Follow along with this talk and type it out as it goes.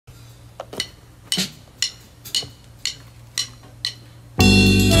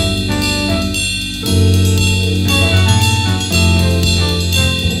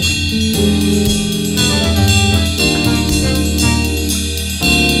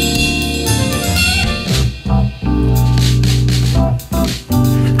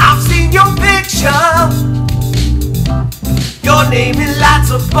name in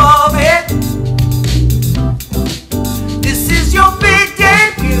lights above it. This is your big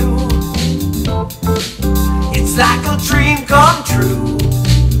debut. It's like a dream come true.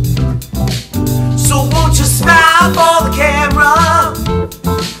 So won't you smile for the camera?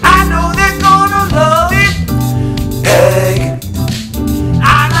 I know they're gonna love it. Hey,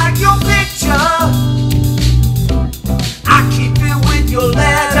 I like your picture. I keep it with your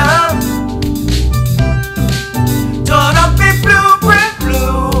letter. Done up in blueprint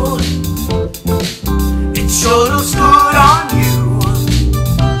blue. It sure looks good on you.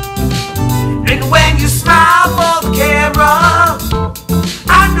 And when you smile for the camera,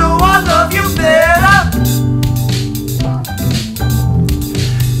 I know I love you better.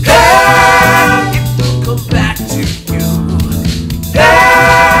 Hey, it will come back to you.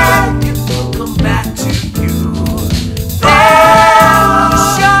 Hey, it will come back to you. Then you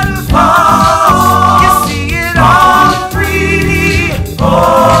shut it off. You see it all 3D. Oh,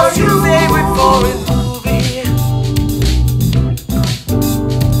 your favorite foreign movie.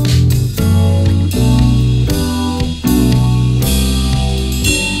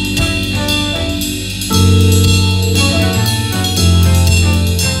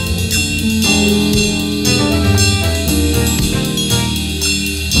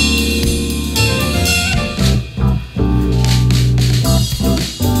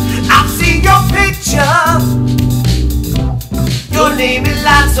 Your name in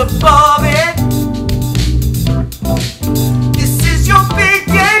lights above it.